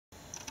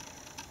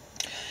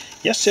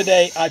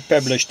Yesterday I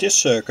published this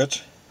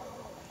circuit,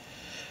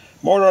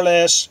 more or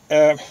less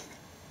a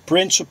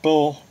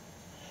principal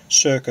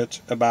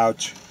circuit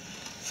about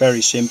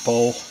very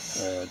simple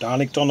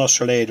Darlington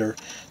oscillator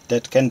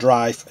that can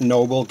drive a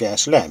noble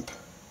gas lamp.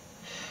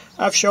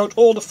 I've showed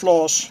all the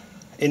flaws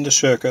in the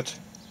circuit,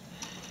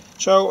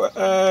 so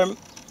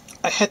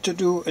I had to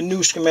do a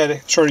new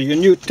a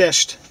new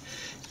test,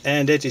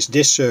 and that is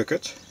this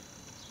circuit.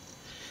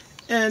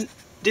 And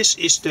this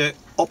is the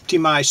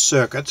optimized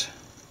circuit.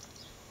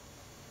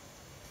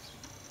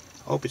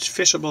 Hope it's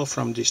visible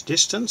from this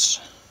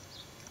distance.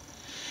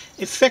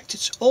 In fact,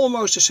 it's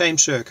almost the same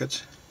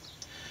circuit,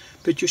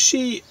 but you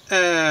see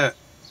a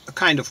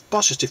kind of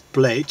positive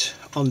plate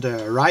on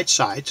the right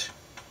side,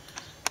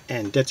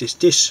 and that is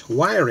this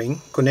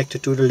wiring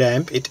connected to the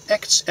lamp. It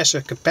acts as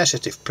a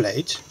capacitive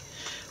plate.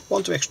 I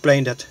want to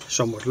explain that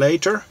somewhat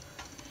later.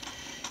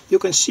 You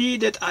can see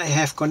that I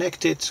have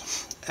connected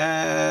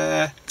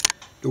the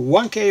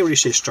 1K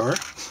resistor.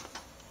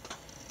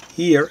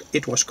 Here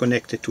it was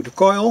connected to the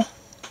coil.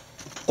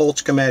 Old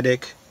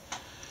schematic,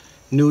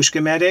 new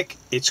schematic,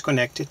 it's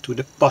connected to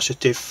the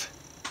positive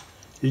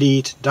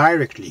lead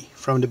directly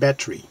from the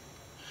battery.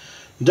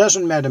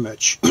 Doesn't matter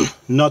much,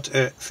 not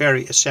a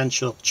very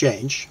essential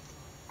change.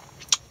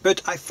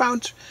 But I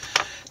found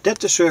that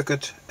the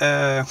circuit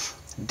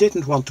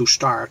didn't want to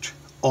start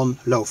on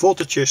low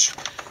voltages,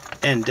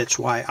 and that's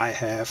why I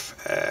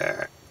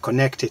have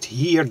connected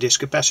here this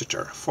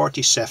capacitor,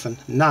 47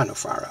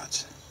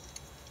 nanofarad.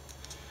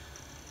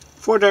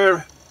 For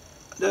the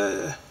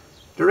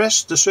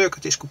rest, the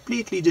circuit is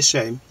completely the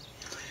same.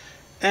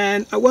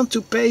 And I want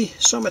to pay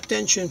some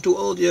attention to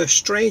all the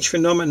strange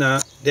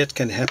phenomena that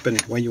can happen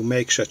when you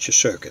make such a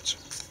circuit.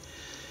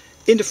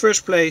 In the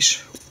first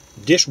place,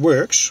 this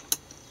works.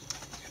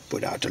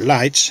 Put out the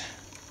lights.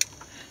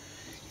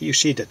 You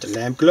see that the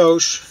lamp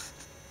glows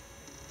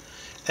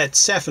at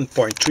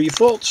 7.3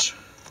 volts.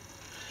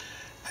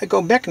 I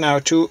go back now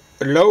to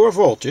a lower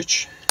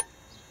voltage,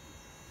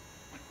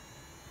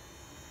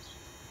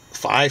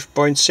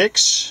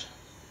 5.6,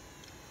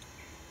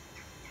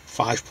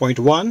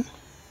 5.1,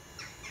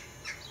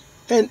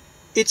 and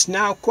it's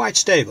now quite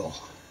stable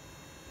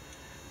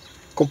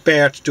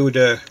compared to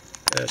the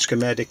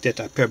schematic that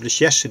I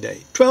published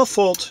yesterday. 12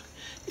 volt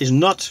is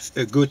not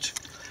a good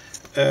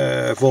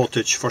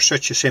voltage for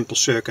such a simple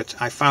circuit.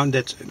 I found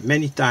that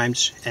many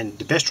times, and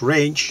the best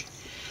range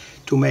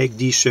to make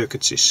these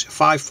circuits is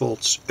 5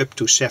 volts up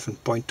to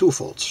 7.2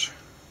 volts.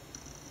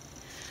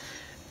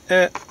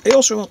 I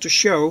also want to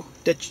show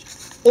that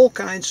all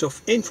kinds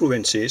of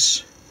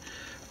influences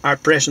are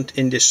present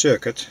in this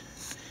circuit.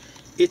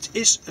 It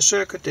is a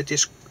circuit that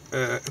is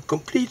a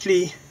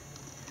completely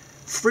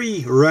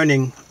free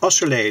running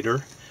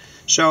oscillator,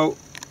 so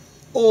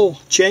all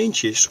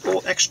changes,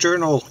 all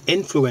external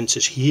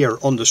influences here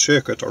on the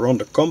circuit or on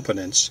the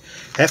components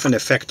have an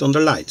effect on the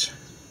light.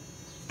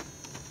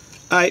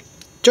 I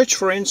touch,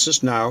 for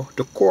instance, now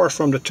the core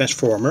from the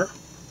transformer,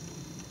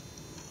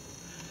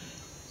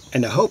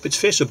 and I hope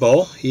it's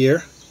visible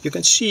here. You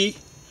can see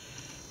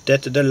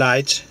that the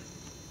light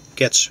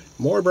gets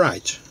more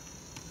bright,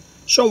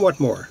 somewhat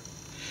more.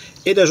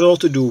 It has all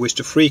to do with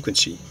the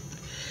frequency.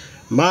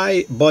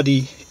 My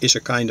body is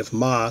a kind of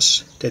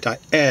mass that I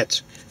add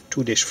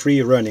to this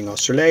free running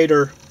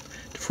oscillator.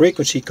 The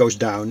frequency goes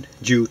down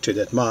due to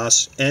that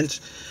mass, and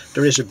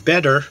there is a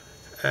better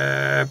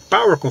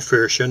power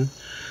conversion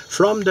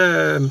from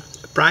the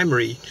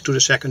primary to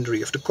the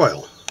secondary of the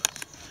coil.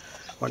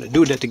 I want to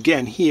do that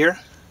again here.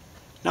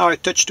 Now I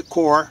touch the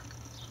core.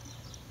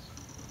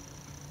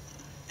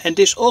 And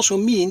this also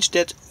means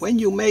that when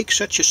you make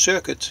such a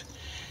circuit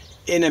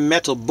in a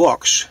metal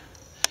box,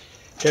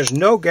 there's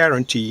no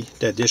guarantee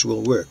that this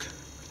will work.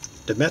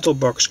 The metal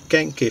box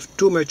can give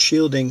too much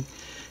shielding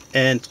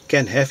and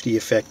can have the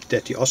effect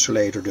that the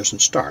oscillator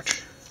doesn't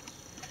start.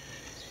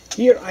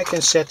 Here I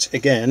can set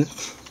again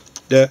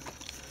the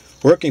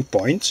working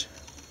point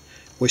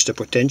with the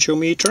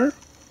potentiometer.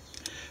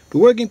 The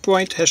working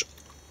point has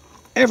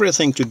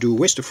everything to do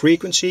with the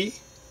frequency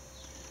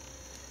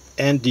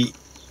and the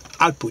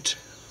output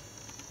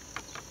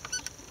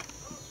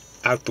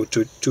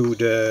to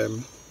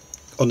the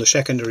on the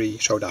secondary,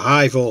 so the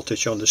high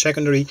voltage on the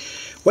secondary.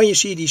 When you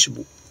see these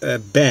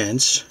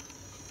bands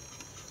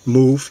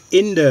move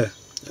in the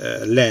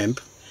lamp,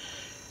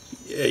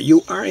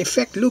 you are in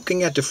fact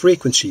looking at the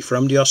frequency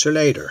from the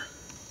oscillator.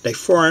 They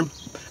form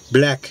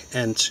black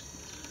and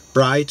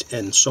bright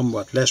and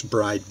somewhat less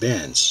bright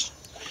bands.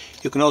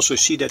 You can also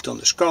see that on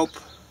the scope.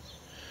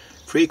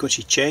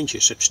 Frequency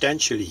changes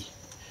substantially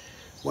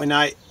when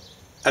I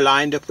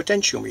align the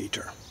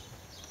potentiometer.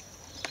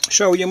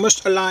 So you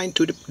must align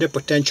to the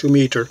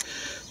potentiometer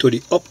to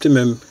the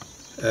optimum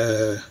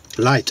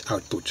light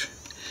output,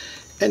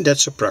 and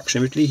that's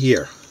approximately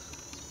here.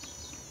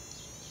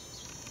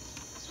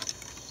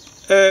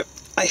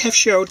 I have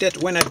showed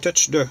that when I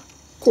touch the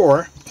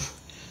core,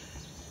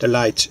 the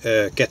light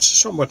gets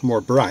somewhat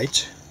more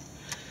bright,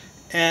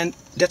 and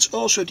that's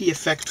also the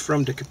effect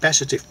from the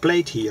capacitive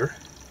plate here.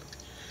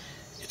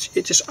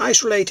 It is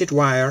isolated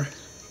wire,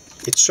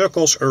 it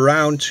circles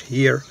around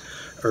here,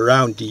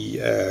 around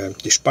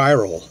the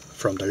spiral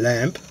from the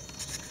lamp.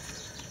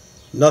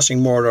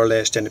 Nothing more or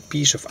less than a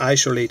piece of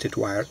isolated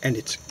wire, and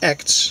it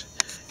acts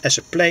as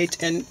a plate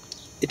and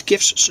it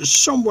gives a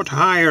somewhat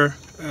higher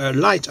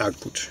light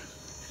output.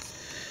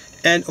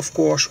 And of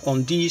course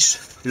on these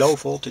low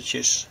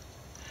voltages,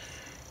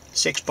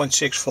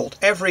 6.6 volt,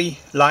 every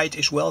light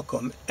is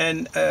welcome.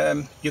 And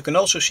you can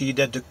also see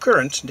that the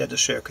current that the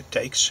circuit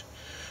takes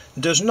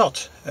is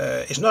not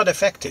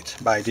affected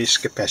by this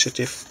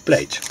capacitive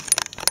plate.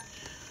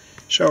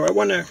 So I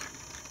want to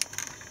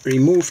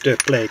remove the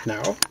plate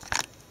now,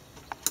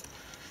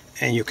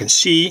 and you can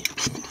see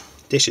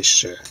this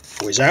is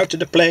without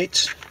the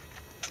plate.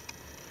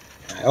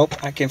 I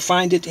hope I can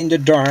find it in the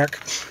dark.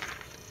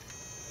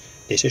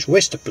 This is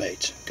with the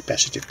plate,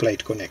 capacitive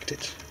plate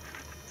connected.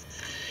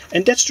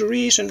 And that's the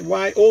reason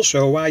why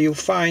you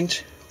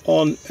find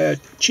on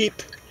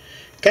cheap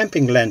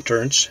camping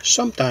lanterns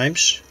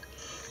sometimes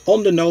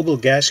on the noble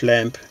gas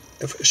lamp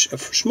a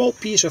small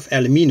piece of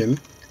aluminum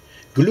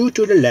glued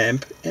to the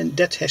lamp, and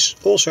that has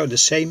also the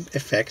same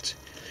effect.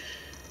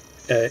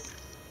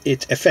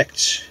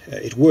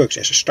 It works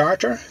as a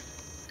starter.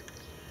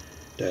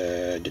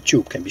 The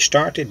tube can be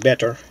started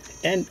better,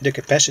 and the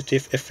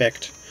capacitive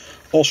effect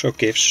also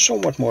gives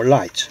somewhat more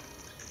light.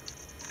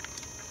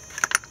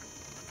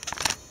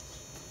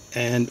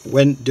 And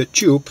when the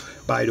tube,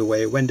 by the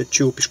way, when the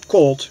tube is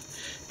cold,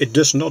 it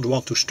does not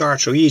want to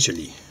start so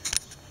easily.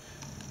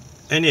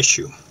 An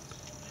issue.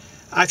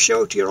 I've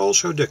showed here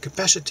also the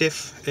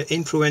capacitive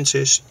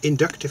influences,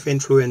 inductive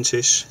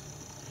influences,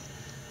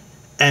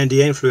 and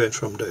the influence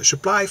from the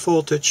supply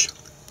voltage.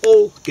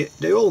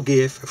 They all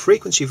give a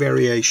frequency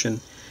variation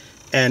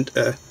and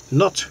a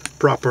not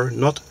proper,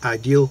 not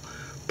ideal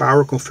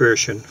power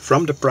conversion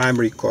from the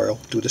primary coil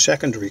to the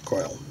secondary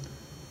coil.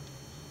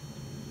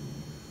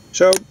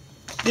 So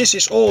this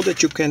is all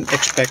that you can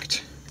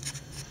expect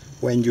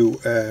when you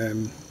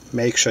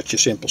make such a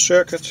simple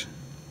circuit.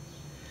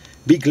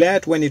 Be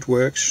glad when it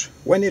works.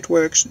 When it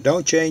works,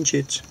 don't change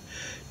it.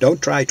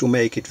 Don't try to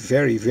make it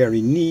very,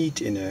 very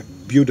neat in a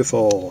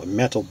beautiful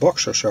metal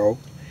box or so,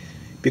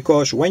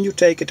 because when you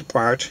take it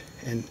apart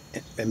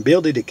and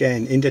build it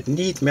again in that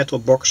neat metal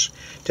box,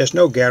 there's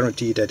no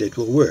guarantee that it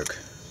will work.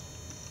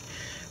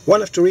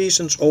 One of the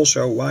reasons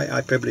also why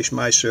I publish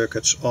my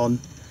circuits on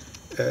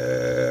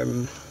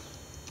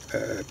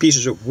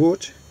pieces of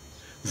wood,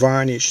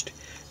 varnished,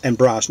 and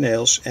brass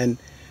nails, and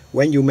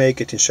when you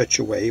make it in such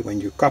a way, when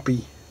you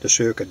copy the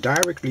circuit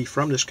directly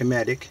from the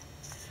schematic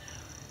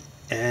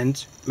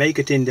and make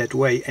it in that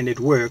way and it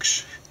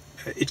works,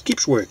 it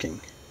keeps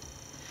working.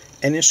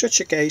 And in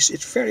such a case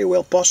it's very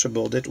well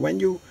possible that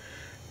when you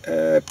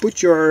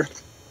put your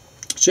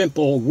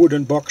simple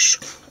wooden box,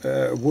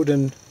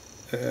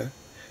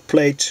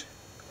 plate,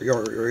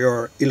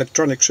 your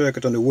electronic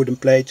circuit on a wooden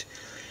plate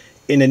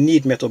in a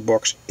neat metal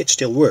box, it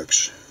still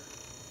works.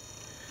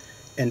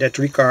 And that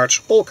regards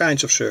all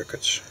kinds of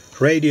circuits,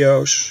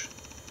 radios,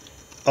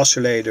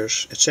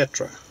 oscillators,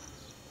 etc.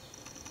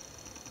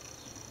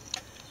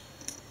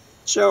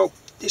 So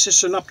this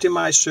is an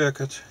optimized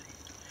circuit.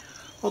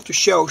 I want to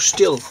show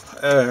still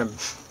the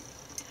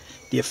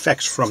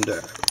effects from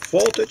the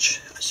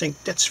voltage. I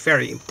think that's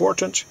very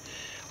important.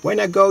 When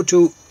I go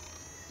to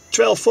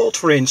 12 volt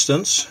for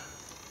instance,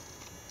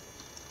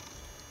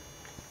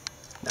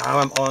 now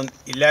I'm on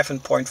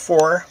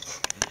 11.4,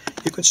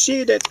 you can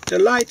see that the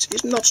light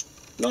is not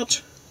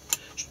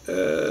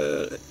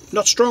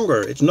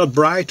stronger, it's not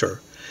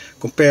brighter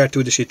compared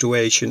to the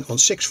situation on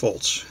 6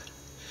 volts.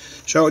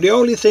 So the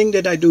only thing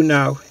that I do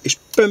now is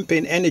pump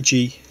in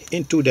energy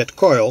into that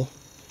coil,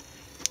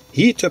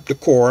 heat up the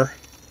core,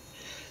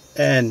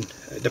 and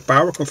the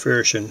power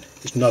conversion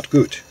is not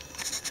good.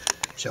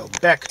 So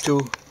back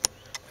to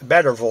a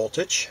better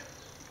voltage,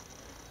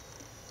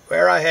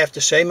 where I have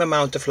the same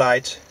amount of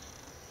light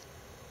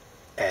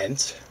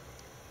and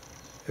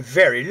a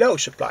very low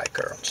supply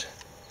current,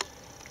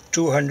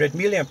 200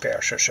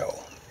 milliamperes or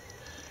so.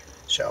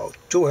 So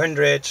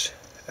 200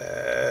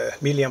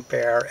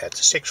 milliampere at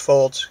 6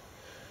 volts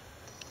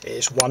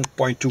is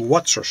 1.2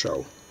 watts or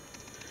so.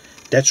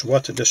 That's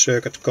what the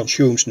circuit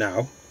consumes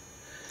now,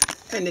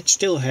 and it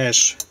still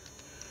has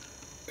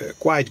a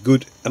quite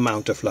good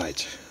amount of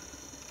light.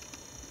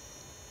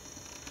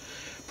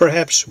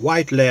 Perhaps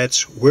white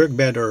LEDs work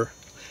better,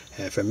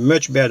 have a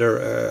much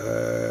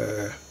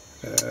better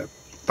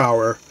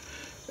power,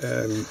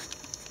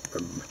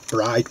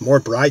 more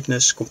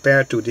brightness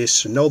compared to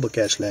this noble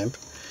gas lamp,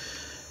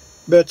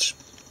 but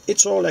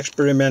it's all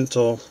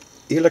experimental.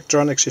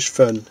 Electronics is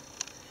fun,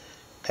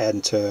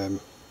 and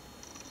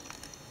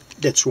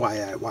that's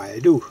why I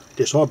do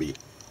this hobby.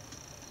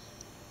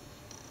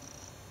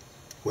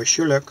 Wish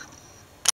you luck.